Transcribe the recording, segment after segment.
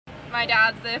my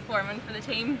dad's the foreman for the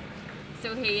team,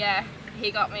 so he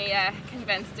got me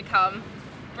convinced to come.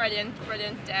 Brilliant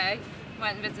day.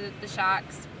 Went and visited the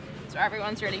shacks, so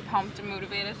everyone's really pumped and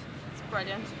motivated. It's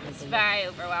brilliant. It's very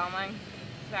overwhelming.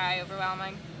 Very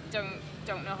overwhelming.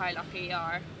 Don't know how lucky you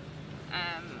are,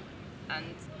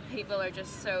 and people are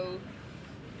just so,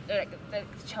 like, the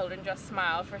children just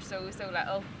smile for so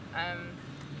little,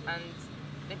 and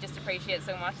they just appreciate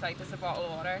so much, like just a bottle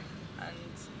of water, and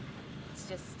it's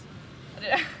just, I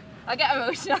don't know, I get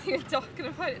emotional even talking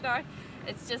about it now.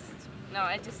 It's just, no,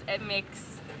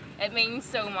 it means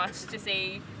so much to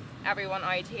see everyone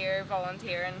out here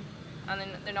volunteering, and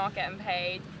they're not getting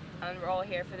paid, and we're all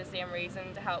here for the same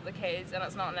reason, to help the kids, and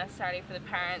it's not necessarily for the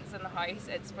parents in the house,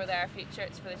 it's for their future,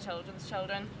 it's for the children's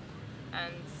children.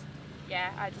 And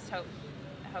yeah, I just hope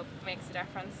it makes a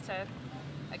difference to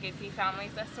a good few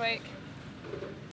families this week.